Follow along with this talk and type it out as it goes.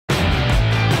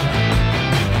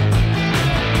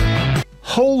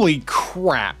Holy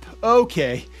crap.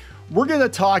 Okay, we're going to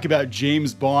talk about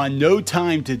James Bond, No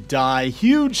Time to Die.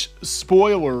 Huge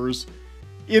spoilers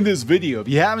in this video. If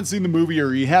you haven't seen the movie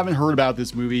or you haven't heard about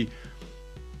this movie,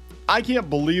 I can't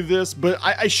believe this, but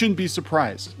I shouldn't be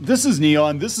surprised. This is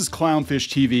Neon, this is Clownfish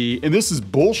TV, and this is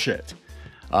bullshit.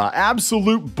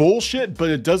 Absolute bullshit, but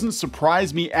it doesn't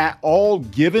surprise me at all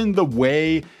given the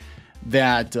way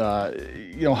that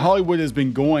Hollywood has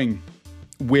been going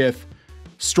with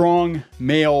strong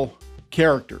male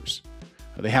characters.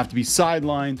 They have to be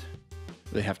sidelined,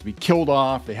 they have to be killed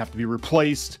off, they have to be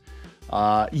replaced.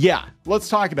 Yeah, let's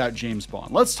talk about James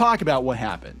Bond. Let's talk about what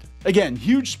happened. Again,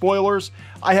 huge spoilers.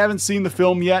 I haven't seen the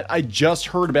film yet. I just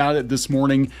heard about it this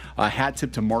morning. Hat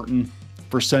tip to Martin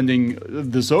for sending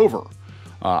this over.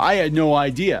 I had no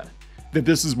idea that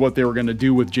this is what they were going to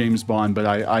do with James Bond, but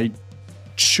I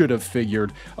should have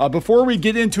figured. Before we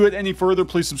get into it any further,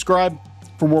 please subscribe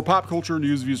for more pop culture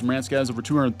news, views, and rants, guys. Over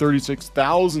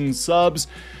 236,000 subs.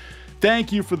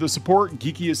 Thank you for the support.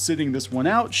 Geeky is sitting this one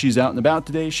out. She's out and about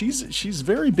today. She's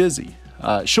very busy.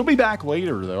 She'll be back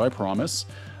later, though, I promise.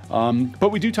 But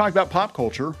we do talk about pop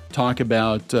culture, talk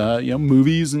about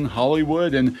movies and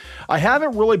Hollywood, and I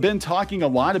haven't really been talking a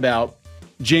lot about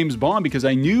James Bond because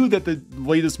I knew that the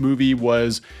latest movie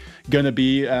was going to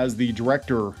be, as the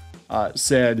director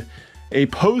said, a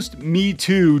post-Me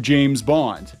Too James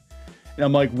Bond. And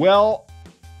I'm like, well,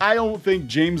 I don't think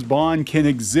James Bond can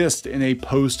exist in a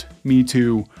post-Me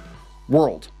Too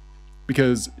world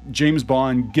because James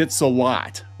Bond gets a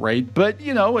lot, right? But,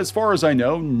 as far as I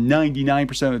know,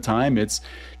 99% of the time it's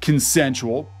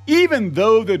consensual. Even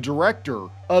though the director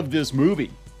of this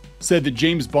movie said that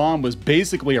James Bond was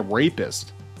basically a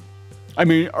rapist. I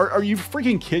mean, are you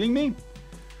freaking kidding me?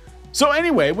 So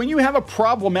anyway, when you have a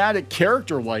problematic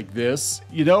character like this,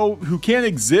 who can't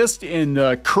exist in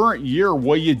the current year,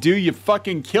 what do? You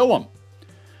fucking kill him.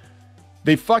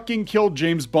 They fucking killed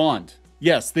James Bond.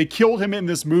 Yes, they killed him in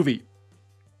this movie.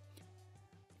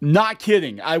 Not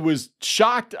kidding. I was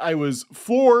shocked. I was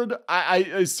floored.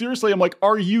 I seriously, I'm like,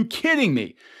 are you kidding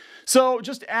me? So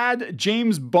just add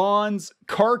James Bond's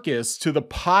carcass to the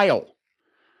pile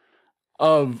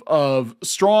of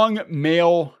strong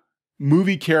male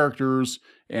movie characters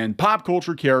and pop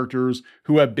culture characters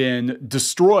who have been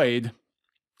destroyed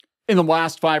in the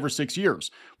last 5 or 6 years.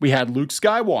 We had Luke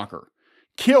Skywalker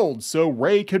killed so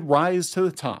Rey could rise to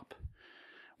the top.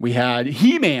 We had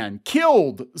He-Man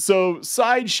killed so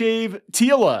Side Shave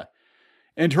Teela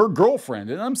and her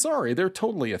girlfriend, and I'm sorry, they're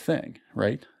totally a thing,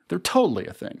 right? They're totally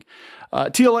a thing.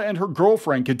 Teela and her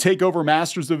girlfriend could take over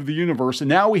Masters of the Universe, and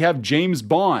now we have James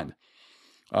Bond.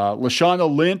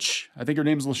 Lashana Lynch, I think her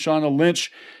name is Lashana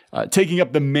Lynch, taking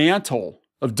up the mantle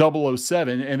of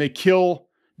 007, and they kill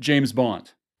James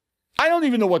Bond. I don't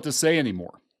even know what to say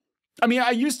anymore. I mean, I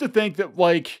used to think that,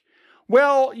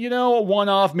 a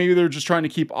one-off, maybe they're just trying to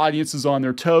keep audiences on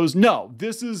their toes. No,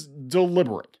 this is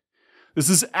deliberate. This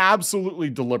is absolutely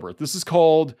deliberate. This is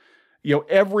called,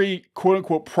 every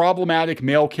quote-unquote problematic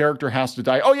male character has to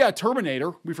die. Oh yeah,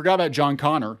 Terminator. We forgot about John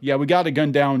Connor. Yeah, we got to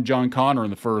gun down John Connor in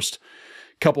the first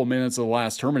couple minutes of the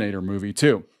last Terminator movie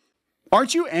too.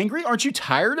 Aren't you angry? Aren't you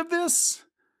tired of this?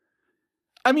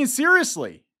 I mean,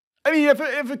 seriously. I mean,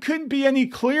 if it couldn't be any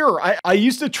clearer, I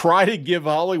used to try to give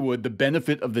Hollywood the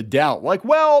benefit of the doubt. Like,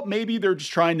 well, maybe they're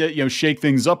just trying to, shake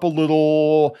things up a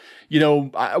little,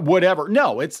 whatever.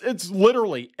 No, it's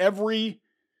literally every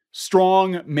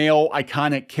strong male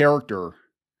iconic character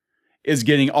is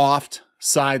getting offed,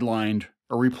 sidelined,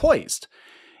 or replaced.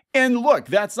 And look,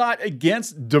 that's not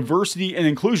against diversity and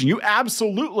inclusion. You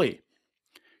absolutely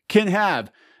can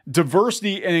have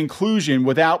diversity and inclusion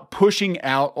without pushing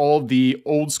out all the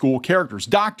old school characters.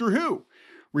 Doctor Who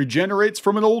regenerates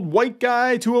from an old white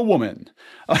guy to a woman.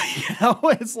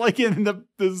 It's like in the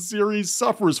series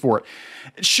suffers for it.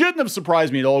 It shouldn't have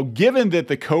surprised me at all, given that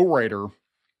the co-writer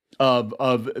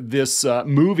of this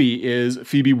movie is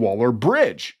Phoebe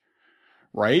Waller-Bridge,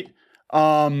 right?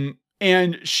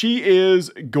 And she is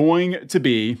going to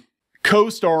be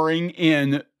co-starring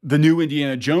in the new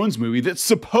Indiana Jones movie that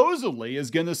supposedly is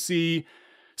going to see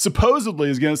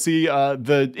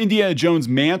the Indiana Jones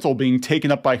mantle being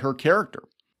taken up by her character.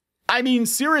 I mean,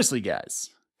 seriously, guys.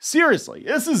 Seriously.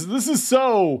 This is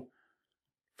so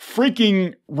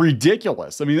freaking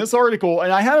ridiculous. I mean, this article,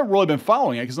 and I haven't really been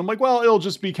following it because I'm like, well, it'll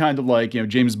just be kind of like,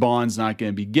 James Bond's not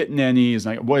going to be getting any, is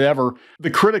not whatever.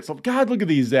 The critics, God, look at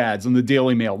these ads on the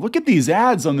Daily Mail. Look at these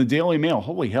ads on the Daily Mail.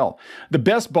 Holy hell. The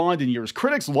best Bond in years.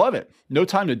 Critics love it. No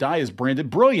Time to Die is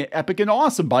branded brilliant, epic, and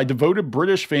awesome by devoted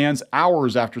British fans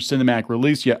hours after cinematic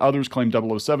release, yet others claim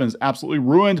 007 is absolutely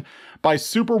ruined by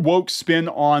super woke spin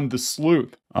on the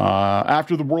sleuth.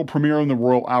 After the world premiere in the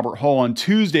Royal Albert Hall on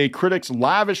Tuesday, critics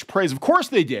lavish praise. Of course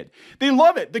they did. They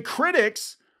love it. The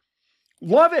critics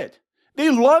love it. They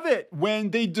love it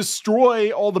when they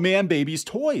destroy all the man baby's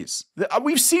toys.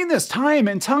 We've seen this time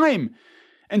and time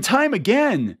and time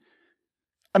again.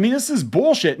 I mean, this is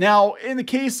bullshit. Now, in the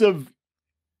case of,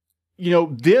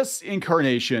 this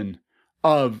incarnation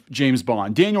of James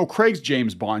Bond, Daniel Craig's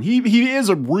James Bond, he is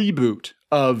a reboot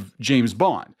of James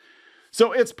Bond.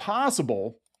 So it's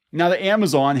possible, now that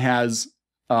Amazon has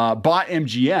bought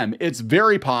MGM, it's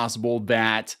very possible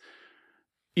that,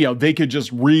 they could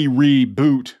just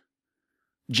reboot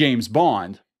James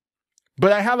Bond.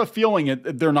 But I have a feeling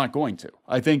they're not going to.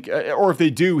 I think, or if they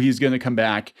do, he's going to come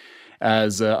back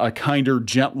as a kinder,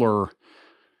 gentler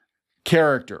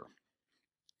character.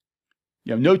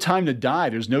 No Time to Die.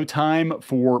 There's no time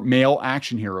for male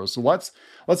action heroes. So let's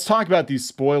talk about these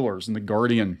spoilers in The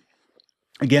Guardian.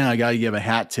 Again, I got to give a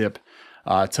hat tip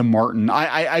to Martin.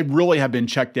 I really have been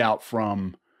checked out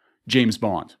from James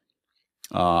Bond.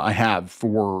 I have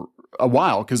for a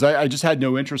while because I just had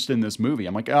no interest in this movie.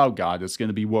 I'm like, oh God, it's going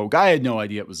to be woke. I had no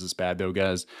idea it was this bad though,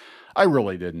 guys. I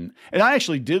really didn't. And I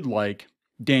actually did like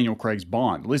Daniel Craig's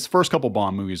Bond. At least the first couple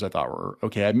Bond movies I thought were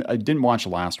okay. I didn't watch the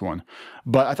last one,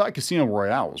 but I thought Casino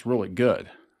Royale was really good.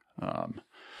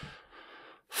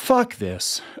 Fuck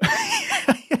this.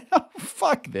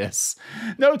 Fuck this.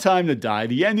 No Time to Die.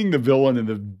 The ending, the villain, and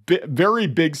the very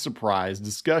big surprise.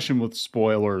 Discussion with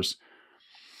spoilers.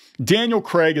 Daniel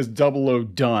Craig is 00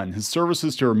 done. His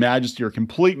services to Her Majesty are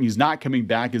complete, and he's not coming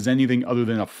back as anything other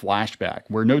than a flashback.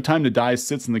 Where No Time to Die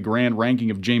sits in the grand ranking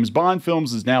of James Bond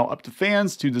films is now up to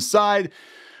fans to decide.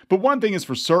 But one thing is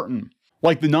for certain,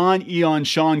 like the non-Eon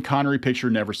Sean Connery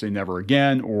picture Never Say Never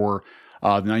Again, or the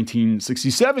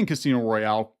 1967 Casino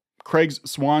Royale, Craig's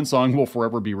swan song will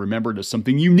forever be remembered as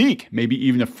something unique, maybe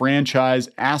even a franchise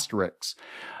asterisk.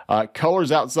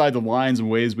 Colors outside the lines in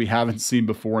ways we haven't seen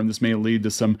before, and this may lead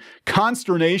to some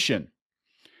consternation.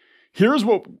 Here's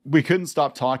what we couldn't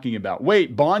stop talking about.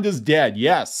 Wait, Bond is dead.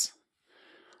 Yes.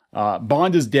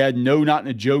 Bond is dead. No, not in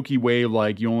a jokey way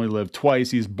like you only live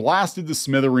twice. He's blasted to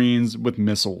smithereens with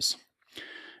missiles.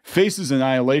 Faces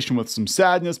annihilation with some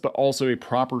sadness, but also a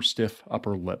proper stiff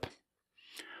upper lip.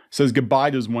 Says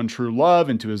goodbye to his one true love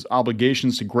and to his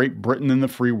obligations to Great Britain and the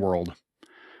free world.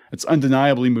 It's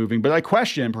undeniably moving, but I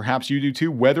question, perhaps you do too,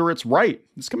 whether it's right.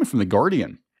 It's coming from The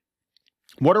Guardian.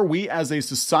 What are we as a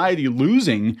society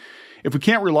losing if we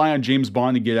can't rely on James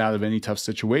Bond to get out of any tough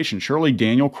situation? Surely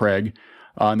Daniel Craig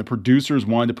and the producers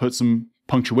wanted to put some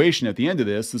punctuation at the end of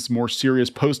this more serious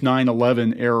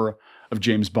post-9/11 era of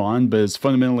James Bond, but is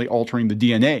fundamentally altering the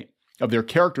DNA of their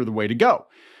character the way to go.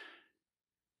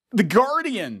 The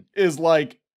Guardian is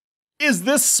like, is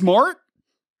this smart?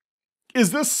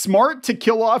 Is this smart to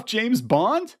kill off James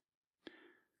Bond?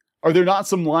 Are there not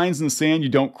some lines in the sand you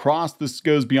don't cross? This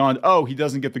goes beyond, oh, he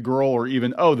doesn't get the girl, or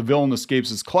even, oh, the villain escapes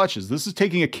his clutches. This is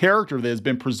taking a character that has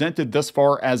been presented thus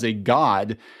far as a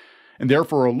god, and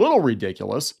therefore a little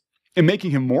ridiculous, and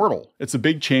making him mortal. It's a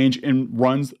big change and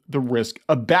runs the risk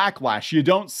of backlash. You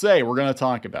don't say. We're going to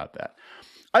talk about that.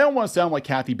 I don't want to sound like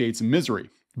Kathy Bates in Misery,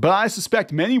 but I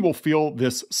suspect many will feel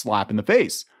this slap in the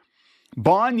face.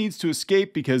 Bond needs to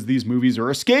escape because these movies are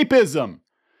escapism.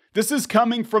 This is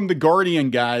coming from The Guardian,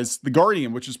 guys. The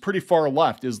Guardian, which is pretty far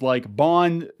left, is like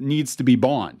Bond needs to be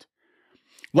Bond.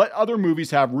 Let other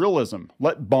movies have realism.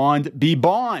 Let Bond be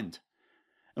Bond.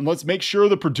 And let's make sure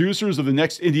the producers of the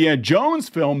next Indiana Jones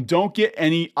film don't get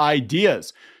any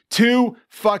ideas. Too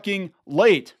fucking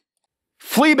late.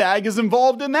 Fleabag is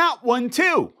involved in that one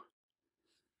too.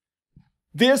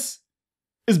 This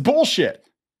is bullshit.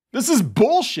 This is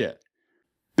bullshit.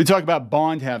 They talk about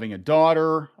Bond having a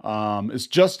daughter. It's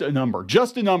just a number,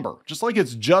 just like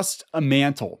it's just a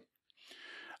mantle.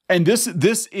 And this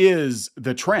is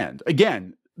the trend.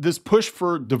 Again, this push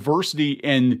for diversity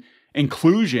and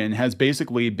inclusion has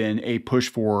basically been a push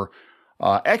for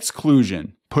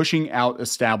exclusion, pushing out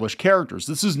established characters.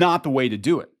 This is not the way to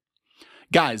do it.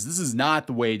 Guys, this is not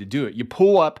the way to do it. You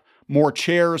pull up more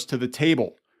chairs to the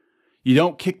table. You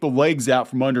don't kick the legs out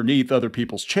from underneath other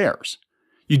people's chairs.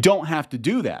 You don't have to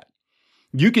do that.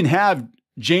 You can have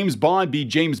James Bond be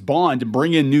James Bond and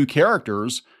bring in new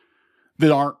characters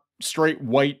that aren't straight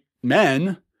white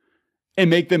men and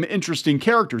make them interesting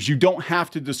characters. You don't have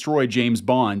to destroy James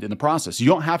Bond in the process. You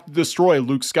don't have to destroy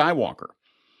Luke Skywalker.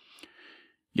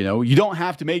 You don't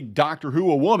have to make Doctor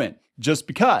Who a woman just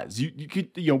because. You could,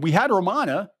 we had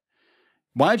Romana.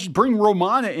 Why don't you bring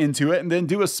Romana into it and then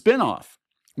do a spinoff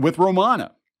with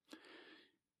Romana?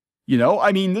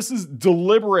 This is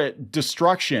deliberate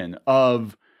destruction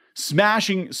of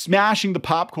smashing the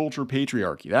pop culture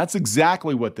patriarchy. That's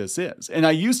exactly what this is. And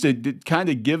I used to kind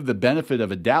of give the benefit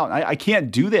of a doubt. I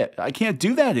can't do that. I can't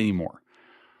do that anymore.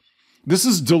 This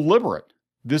is deliberate.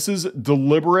 This is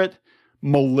deliberate,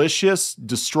 malicious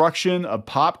destruction of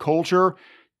pop culture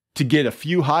to get a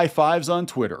few high fives on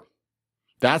Twitter.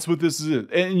 That's what this is.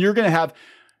 And you're going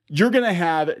to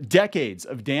have decades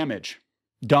of damage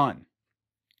done.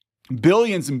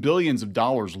 Billions and billions of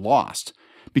dollars lost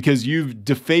because you've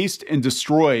defaced and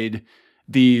destroyed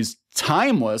these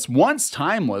once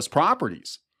timeless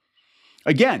properties.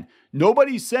 Again,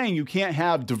 nobody's saying you can't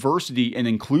have diversity and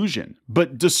inclusion,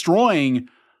 but destroying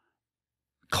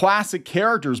classic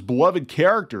characters, beloved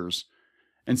characters,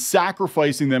 and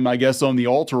sacrificing them, I guess, on the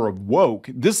altar of woke,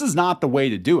 this is not the way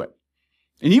to do it.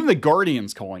 And even the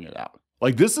Guardian's calling it out.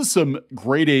 Like, this is some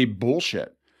grade A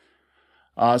bullshit.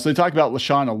 So they talk about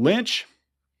Lashana Lynch.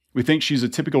 We think she's a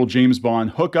typical James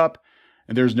Bond hookup,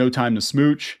 and there's no time to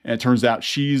smooch, and it turns out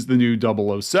she's the new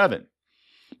 007.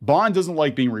 Bond doesn't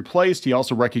like being replaced. He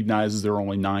also recognizes there are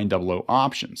only 9 00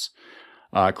 options.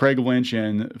 Craig Lynch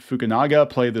and Fukunaga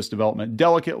play this development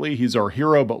delicately. He's our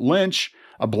hero, but Lynch,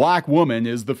 a black woman,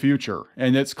 is the future,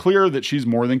 and it's clear that she's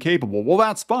more than capable. Well,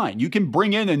 that's fine. You can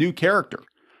bring in a new character,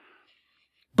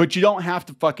 but you don't have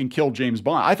to fucking kill James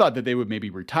Bond. I thought that they would maybe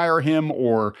retire him,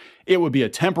 or it would be a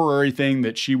temporary thing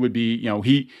that she would be,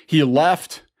 he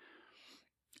left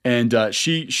and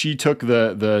she took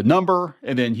the number,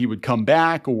 and then he would come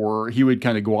back, or he would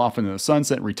kind of go off into the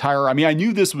sunset and retire. I mean, I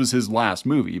knew this was his last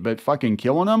movie, but fucking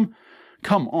killing him?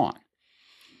 Come on.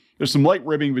 There's some light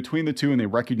ribbing between the two, and they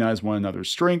recognize one another's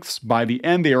strengths. By the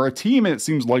end, they are a team, and it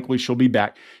seems likely she'll be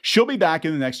back. She'll be back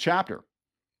in the next chapter.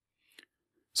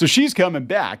 So she's coming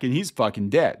back, and he's fucking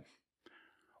dead.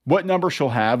 What number she'll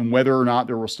have and whether or not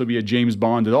there will still be a James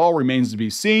Bond at all remains to be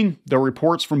seen. The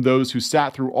reports from those who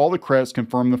sat through all the credits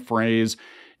confirm the phrase,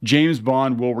 James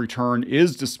Bond will return,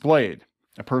 is displayed.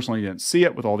 I personally didn't see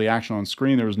it. With all the action on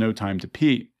screen, there was no time to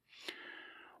pee.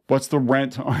 What's the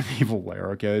rent on Evil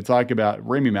Lair? Okay, they talk about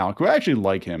Rami Malek, who I actually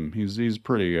like him. He's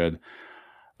pretty good.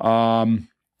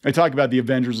 They talk about the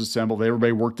Avengers assembled.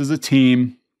 Everybody worked as a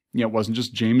team. It wasn't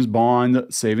just James Bond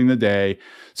saving the day.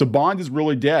 So Bond is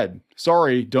really dead.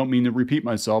 Sorry, don't mean to repeat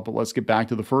myself, but let's get back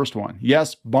to the first one.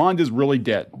 Yes, Bond is really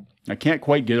dead. I can't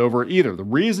quite get over it either. The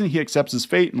reason he accepts his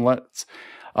fate and lets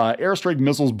airstrike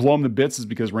missiles blow him to bits is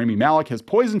because Rami Malek has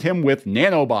poisoned him with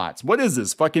nanobots. What is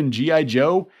this? Fucking G.I.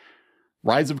 Joe?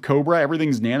 Rise of Cobra?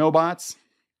 Everything's nanobots?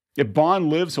 If Bond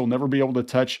lives, he'll never be able to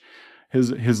touch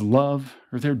his love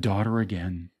or their daughter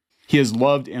again. He has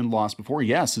loved and lost before.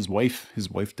 Yes, his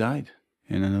wife died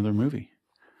in another movie.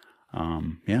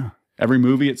 Yeah. Every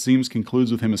movie, it seems, concludes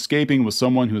with him escaping with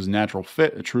someone who is a natural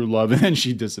fit, a true love, and then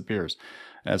she disappears.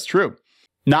 That's true.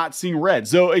 Not seeing red.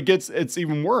 So it's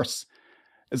even worse.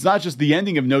 It's not just the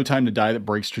ending of No Time to Die that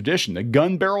breaks tradition. The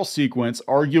gun barrel sequence,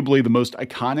 arguably the most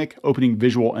iconic opening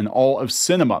visual in all of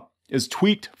cinema, is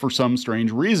tweaked for some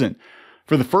strange reason.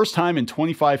 For the first time in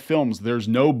 25 films, there's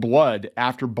no blood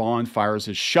after Bond fires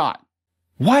his shot.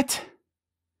 What?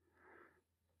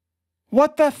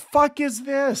 What the fuck is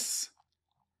this?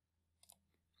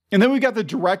 And then we got the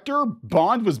director.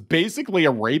 Bond was basically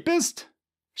a rapist?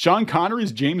 Sean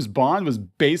Connery's James Bond was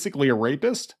basically a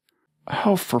rapist?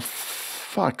 Oh, for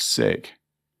fuck's sake.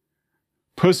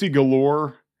 Pussy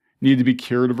galore needed to be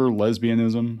cured of her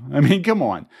lesbianism. I mean, come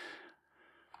on.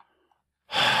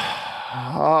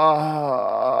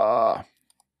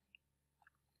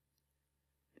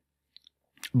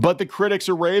 But the critics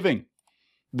are raving.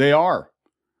 They are.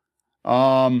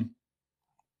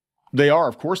 They are.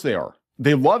 Of course they are.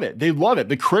 They love it. They love it.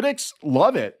 The critics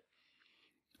love it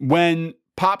when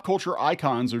pop culture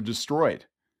icons are destroyed.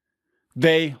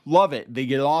 They love it. They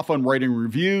get off on writing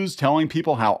reviews, telling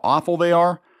people how awful they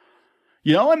are.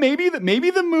 And maybe the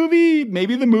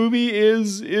movie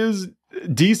is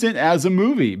decent as a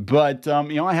movie, but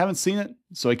I haven't seen it,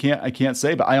 so I can't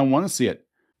say, but I don't want to see it.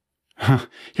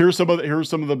 Here's some of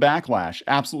the backlash.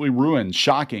 Absolutely ruined.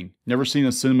 Shocking. Never seen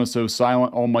a cinema so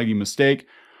silent. Almighty mistake.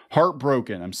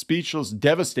 Heartbroken. I'm speechless.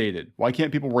 Devastated. Why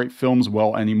can't people write films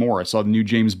well anymore? I saw the new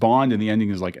James Bond and the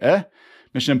ending is like,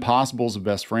 Mission Impossible is the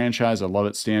best franchise. I love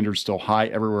it. Standards still high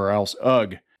everywhere else.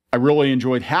 Ugh. I really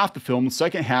enjoyed half the film. The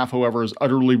second half, however, has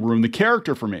utterly ruined the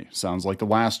character for me. Sounds like The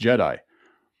Last Jedi.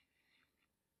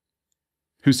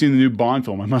 Who's seen the new Bond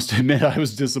film? I must admit I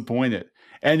was disappointed.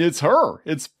 And it's her.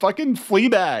 It's fucking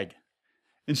Fleabag.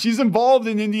 And she's involved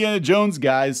in Indiana Jones,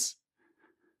 guys.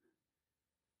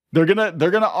 They're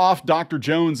gonna off Dr.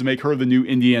 Jones and make her the new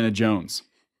Indiana Jones.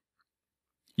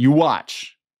 You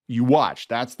watch.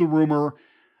 That's the rumor.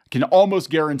 I can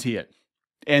almost guarantee it.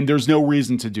 And there's no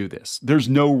reason to do this. There's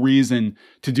no reason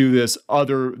to do this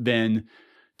other than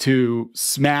to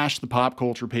smash the pop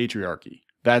culture patriarchy.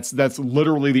 That's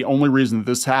literally the only reason that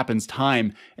this happens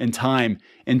time and time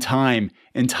and time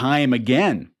and time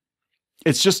again.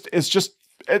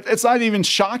 It's not even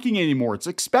shocking anymore. It's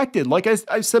expected. Like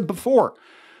I said before,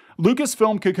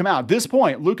 Lucasfilm could come out. At this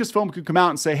point, Lucasfilm could come out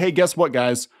and say, hey, guess what,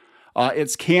 guys?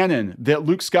 It's canon that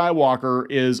Luke Skywalker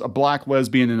is a black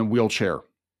lesbian in a wheelchair.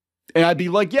 And I'd be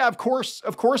like, yeah, of course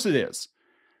it is.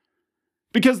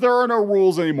 Because there are no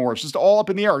rules anymore. It's just all up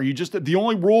in the air. The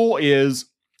only rule is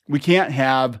we can't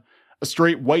have a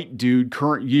straight white dude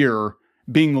current year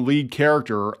being the lead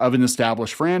character of an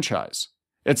established franchise.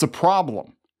 It's a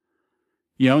problem.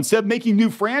 Instead of making new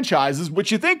franchises,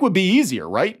 which you think would be easier,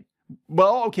 right?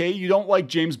 Well, okay, you don't like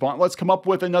James Bond. Let's come up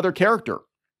with another character.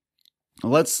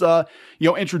 Let's,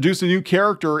 introduce a new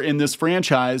character in this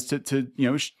franchise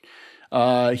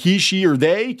he, she, or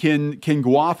they can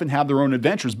go off and have their own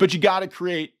adventures, but you got to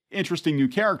create interesting new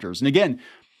characters. And again,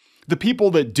 the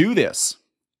people that do this,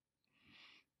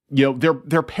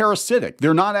 they're parasitic.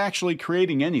 They're not actually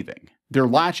creating anything. They're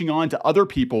latching on to other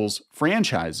people's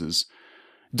franchises,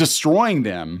 destroying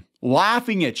them,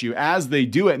 laughing at you as they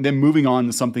do it, and then moving on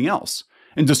to something else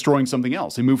and destroying something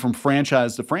else. They move from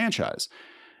franchise to franchise.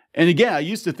 And again, I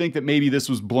used to think that maybe this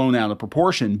was blown out of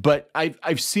proportion, but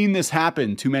I've seen this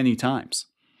happen too many times.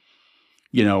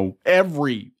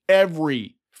 Every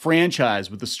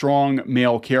franchise with a strong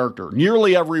male character,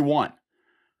 nearly every one,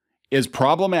 is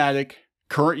problematic,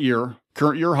 current year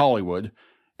Hollywood,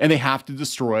 and they have to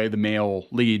destroy the male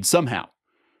lead somehow.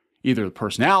 Either the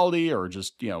personality or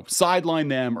just, sideline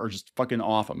them or just fucking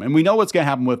off them. And we know what's going to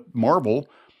happen with Marvel.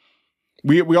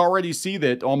 We already see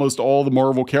that almost all the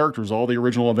Marvel characters, all the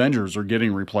original Avengers are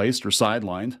getting replaced or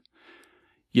sidelined.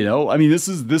 This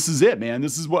is it, man.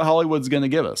 This is what Hollywood's going to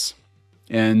give us.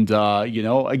 And,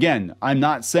 again, I'm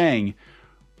not saying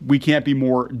we can't be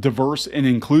more diverse and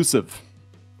inclusive,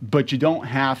 but you don't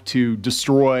have to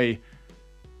destroy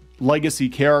legacy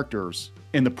characters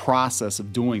in the process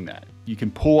of doing that. You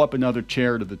can pull up another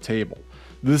chair to the table.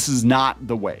 This is not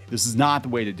the way. This is not the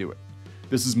way to do it.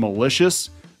 This is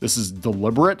malicious. This is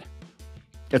deliberate.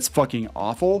 It's fucking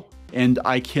awful. And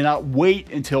I cannot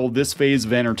wait until this phase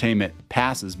of entertainment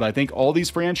passes. But I think all these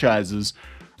franchises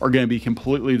are going to be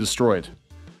completely destroyed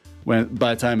by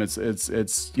the time it's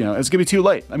going to be too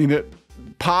late. I mean,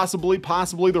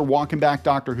 possibly they're walking back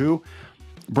Doctor Who,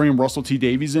 bringing Russell T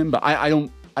Davies in, but I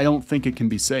don't think it can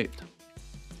be saved.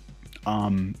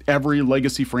 Every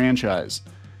legacy franchise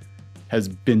has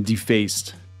been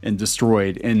defaced and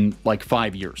destroyed in like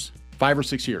 5 years. 5 or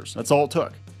 6 years. That's all it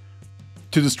took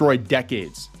to destroy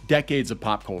decades of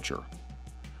pop culture.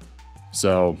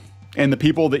 So, and the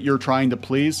people that you're trying to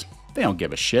please, they don't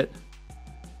give a shit.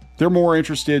 They're more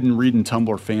interested in reading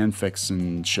Tumblr fanfics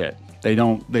and shit. They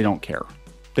don't care.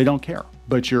 They don't care.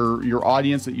 But your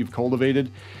audience that you've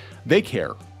cultivated, they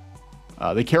care.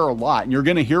 They care a lot, and you're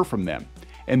going to hear from them.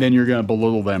 And then you're going to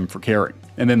belittle them for caring.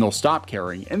 And then they'll stop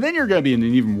caring. And then you're going to be in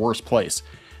an even worse place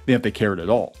than if they cared at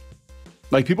all.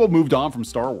 Like, people have moved on from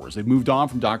Star Wars. They've moved on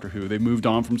from Doctor Who. They've moved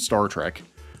on from Star Trek.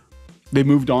 They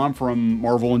moved on from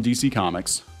Marvel and DC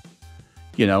Comics.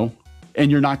 And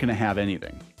you're not going to have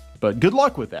anything. But good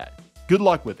luck with that. Good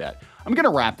luck with that. I'm going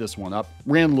to wrap this one up.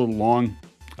 Ran a little long.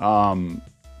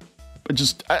 But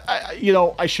just,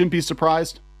 I shouldn't be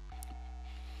surprised.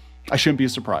 I shouldn't be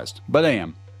surprised. But I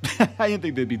am. I didn't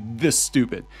think they'd be this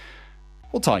stupid.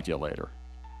 We'll talk to you later.